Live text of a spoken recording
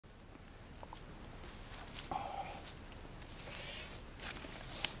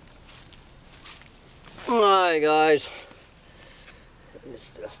Hi guys,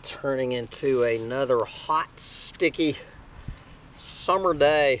 it's just turning into another hot, sticky summer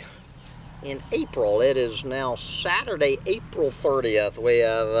day in April. It is now Saturday, April 30th. We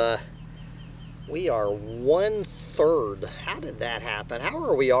are 1/3. How did that happen? How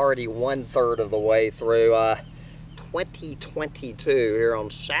are we already 1/3 of the way through 2022 here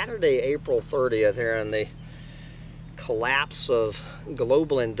on Saturday, April 30th here in the collapse of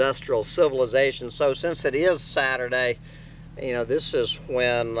global industrial civilization? So since it is Saturday, you know, this is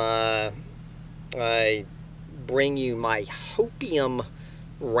when I bring you my Hopium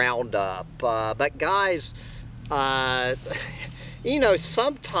Roundup. But guys, you know,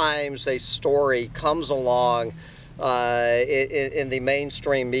 sometimes a story comes along in the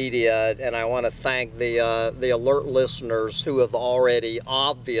mainstream media, and I want to thank the alert listeners who have already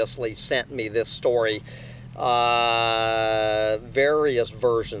obviously sent me this story. Various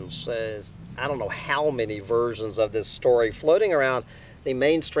versions. I don't know how many versions of this story floating around the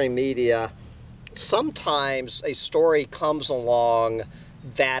mainstream media. Sometimes a story comes along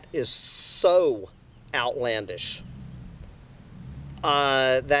that is so outlandish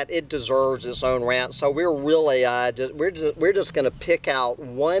that it deserves its own rant. So we're really we're just going to pick out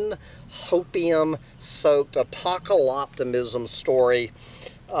one hopium-soaked apocaloptimism story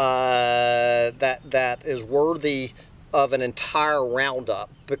that is worthy of an entire roundup,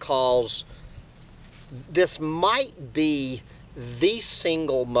 because this might be the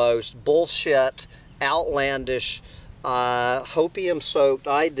single most bullshit, outlandish, hopium-soaked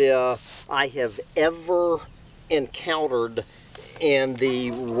idea I have ever encountered in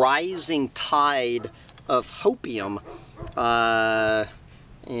the rising tide of hopium.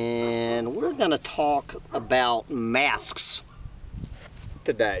 And we're going to talk about masks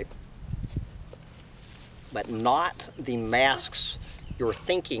today, but not the masks you're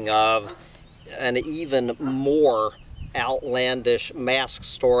thinking of. An even more outlandish mask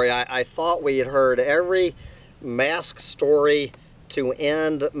story. I thought we had heard every mask story to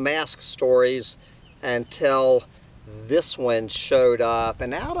end mask stories until this one showed up.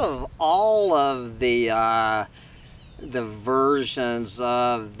 And out of all of the versions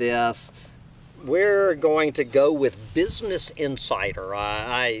of this, we're going to go with Business Insider.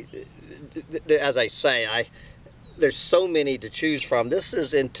 As I say, there's so many to choose from. This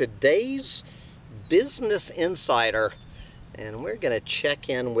is in today's Business Insider, and we're going to check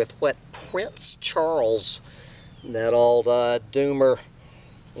in with what Prince Charles, that old doomer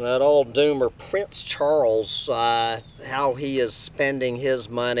Prince Charles, how he is spending his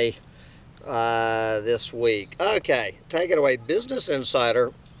money this week. Okay, take it away, Business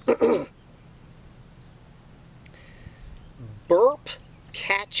Insider.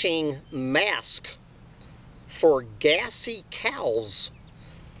 Burp-catching mask for gassy cows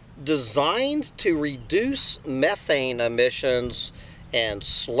designed to reduce methane emissions and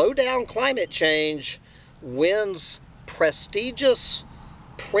slow down climate change wins prestigious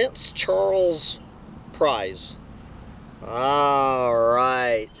Prince Charles Prize. All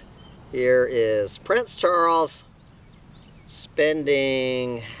right, here is Prince Charles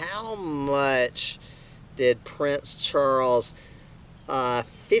spending. How much did Prince Charles?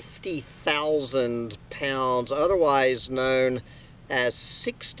 50,000 pounds, otherwise known as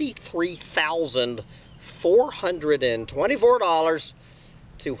 $63,424,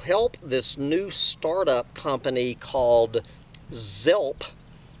 to help this new startup company called Zelp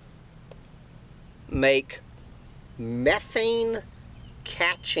make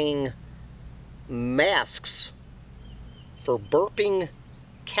methane-catching masks for burping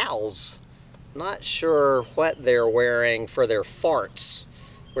cows. Not sure what they're wearing for their farts.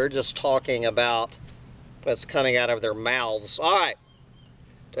 We're just talking about what's coming out of their mouths. All right,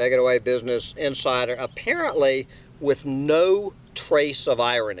 take it away, Business Insider. Apparently with no trace of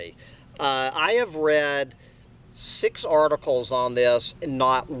irony. I have read 6 articles on this, and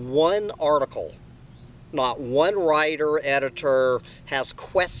not one article, not one writer, editor has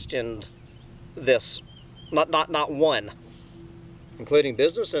questioned this. Not one. Including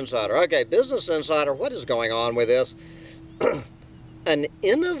Business Insider. Okay, Business Insider, what is going on with this? An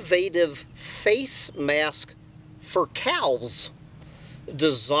innovative face mask for cows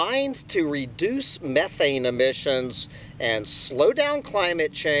designed to reduce methane emissions and slow down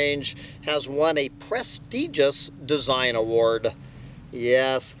climate change has won a prestigious design award.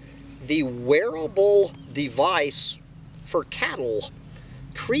 Yes, the wearable device for cattle,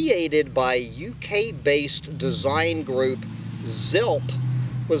 created by UK-based design group Zelp,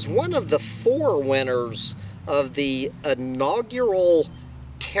 was one of the 4 winners of the inaugural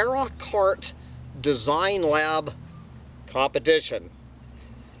TerraCart Design Lab competition.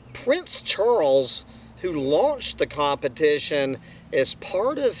 Prince Charles, who launched the competition as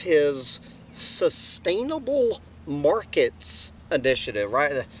part of his Sustainable Markets initiative,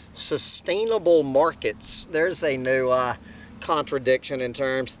 right? The Sustainable Markets. There's a new contradiction in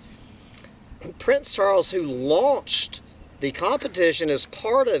terms. Prince Charles, who launched the competition as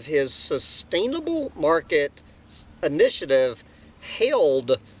part of his Sustainable Market initiative,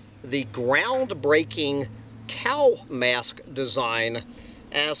 hailed the groundbreaking cow mask design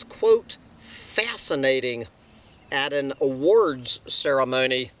as, quote, fascinating at an awards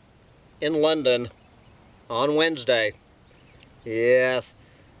ceremony in London on Wednesday. Yes.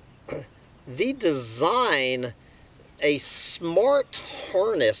 The design, a smart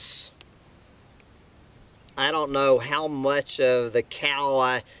harness. I don't know how much of the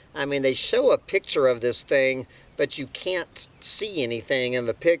cow, I mean, they show a picture of this thing, but you can't see anything in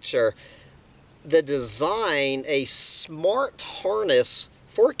the picture. The design, a smart harness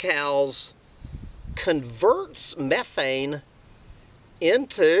for cows, converts methane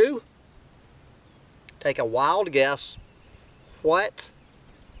into, take a wild guess, what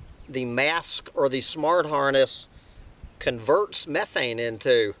the mask or the smart harness converts methane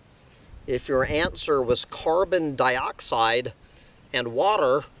into. If your answer was carbon dioxide and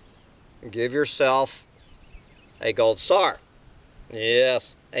water, give yourself a gold star.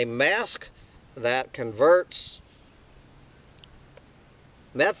 Yes, a mask that converts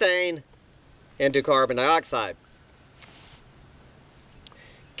methane into carbon dioxide.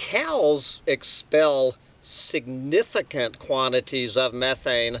 Cows expel significant quantities of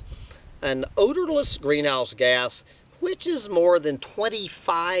methane, an odorless greenhouse gas which is more than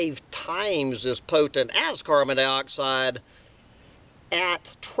 25 times as potent as carbon dioxide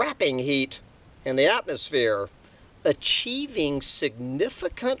at trapping heat in the atmosphere. Achieving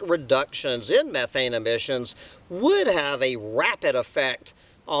significant reductions in methane emissions would have a rapid effect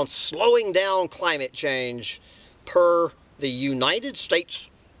on slowing down climate change, per the United States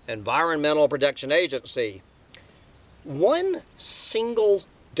Environmental Protection Agency. One single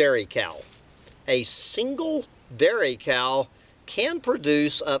dairy cow, a single dairy cow, can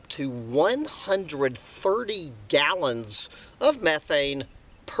produce up to 130 gallons of methane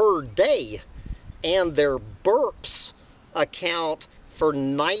per day, and their burps account for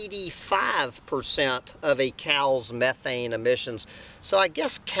 95% of a cow's methane emissions. So I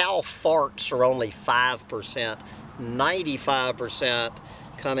guess cow farts are only 5%, 95%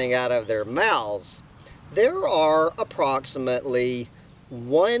 coming out of their mouths. There are approximately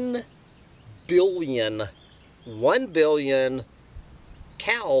 1 billion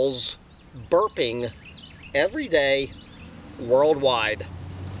cows burping every day worldwide.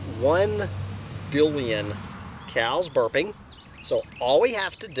 1 billion cows burping. So all we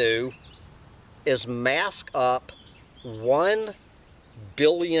have to do is mask up 1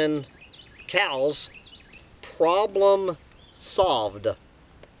 billion cows. Problem solved.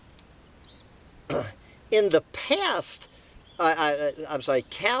 In the past, I'm sorry,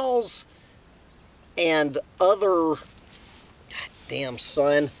 cows and other, goddamn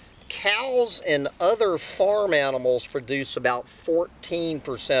son, cows and other farm animals produce about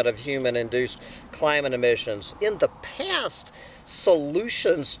 14% of human-induced climate emissions. In the past,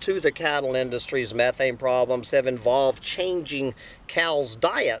 solutions to the cattle industry's methane problems have involved changing cows'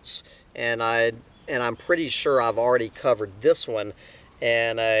 diets, and I'm pretty sure I've already covered this one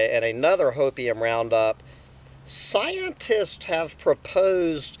in another Hopium Roundup. Scientists have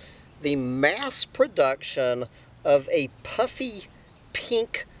proposed the mass production of a puffy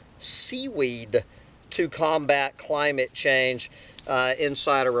pink seaweed to combat climate change.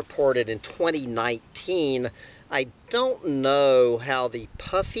 Insider reported in 2019. I don't know how the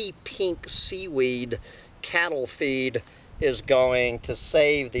puffy pink seaweed cattle feed is going to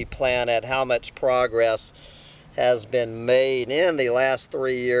save the planet, how much progress has been made in the last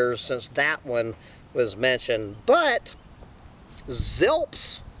 3 years since that one was mentioned. But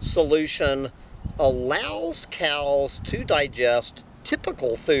Zelp's solution allows cows to digest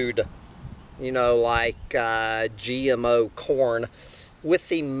typical food, you know, like GMO corn, with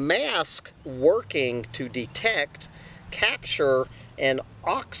the mask working to detect, capture, and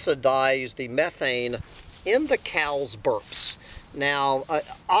oxidize the methane in the cow's burps. Now,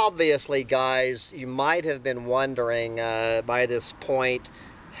 obviously, guys, you might have been wondering by this point,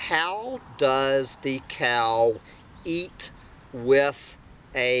 how does the cow eat with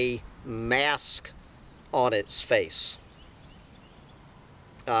a mask on its face?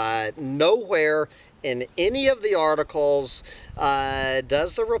 Nowhere in any of the articles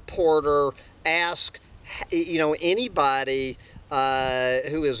does the reporter ask, you know, anybody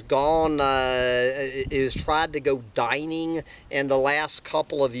who has gone, who's tried to go dining in the last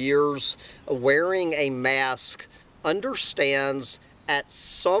couple of years, wearing a mask, understands at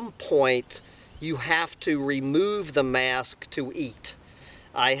some point you have to remove the mask to eat.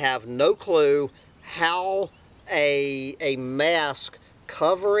 I have no clue how a mask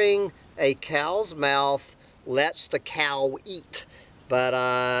covering a cow's mouth lets the cow eat, but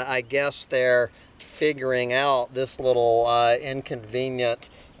I guess they're figuring out this little inconvenient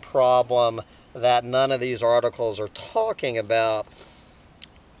problem that none of these articles are talking about.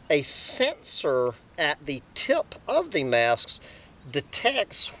 A sensor at the tip of the masks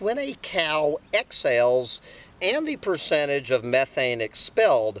detects when a cow exhales and the percentage of methane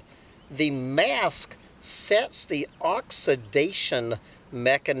expelled. The mask sets the oxidation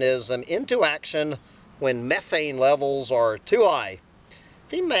mechanism into action when methane levels are too high.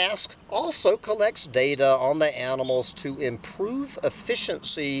 The mask also collects data on the animals to improve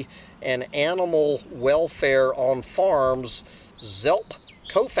efficiency and animal welfare on farms, Zelp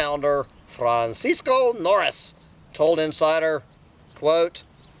co-founder Francisco Norris told Insider, quote,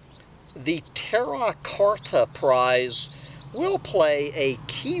 "The Terra Carta Prize will play a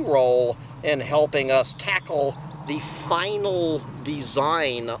key role in helping us tackle the final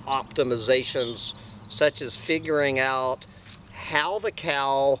design optimizations, such as figuring out how the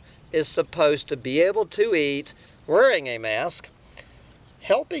cow is supposed to be able to eat wearing a mask.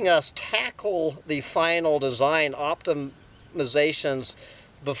 Helping us tackle the final design optimizations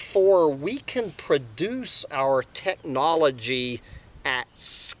before we can produce our technology at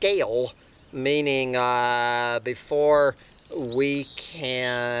scale," meaning before we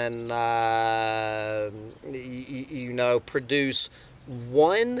can, produce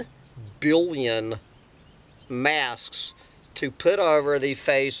 1 billion masks to put over the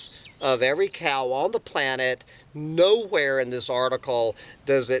face of every cow on the planet. Nowhere in this article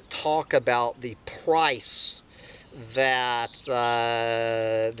does it talk about the price that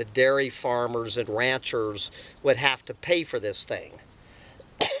the dairy farmers and ranchers would have to pay for this thing.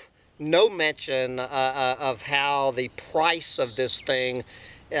 No mention of how the price of this thing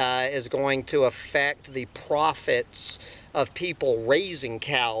is going to affect the profits of people raising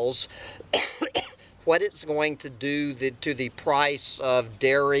cows, what it's going to do to the price of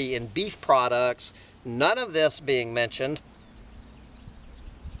dairy and beef products. None of this being mentioned.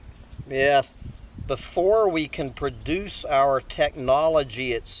 Yes, before we can produce our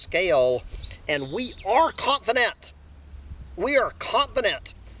technology at scale, and we are confident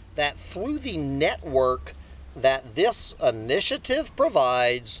that through the network that this initiative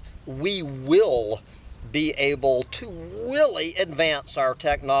provides, we will be able to really advance our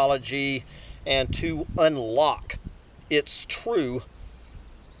technology and to unlock its true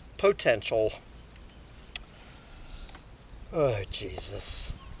potential. Oh,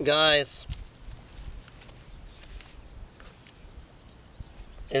 Jesus. Guys,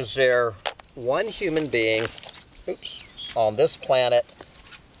 is there one human being, on this planet,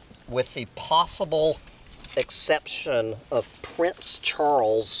 with the possible exception of Prince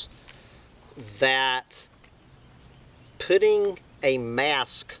Charles, that putting a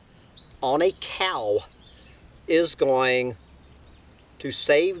mask on a cow is going to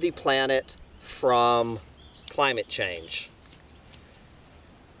save the planet from climate change?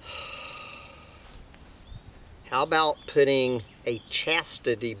 How about putting a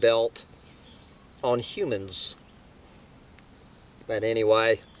chastity belt on humans? But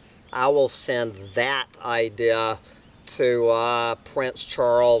anyway, I will send that idea to Prince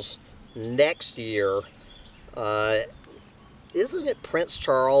Charles next year. Isn't it Prince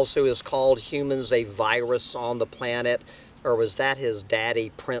Charles who has called humans a virus on the planet? Or was that his daddy,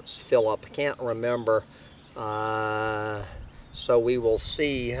 Prince Philip? I can't remember. So we will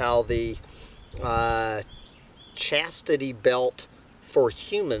see how the chastity belt for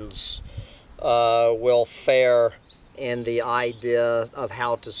humans will fare in the idea of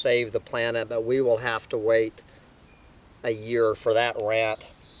how to save the planet, but we will have to wait a year for that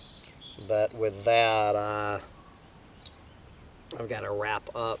rant. But with that, I've got to wrap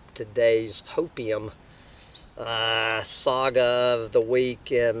up today's Hopium saga of the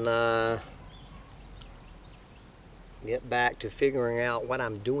week and get back to figuring out what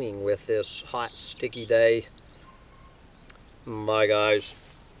I'm doing with this hot, sticky day. Bye, guys.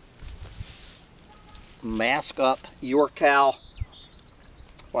 Mask up your cow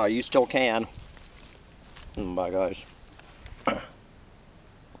while you still can. Bye, guys.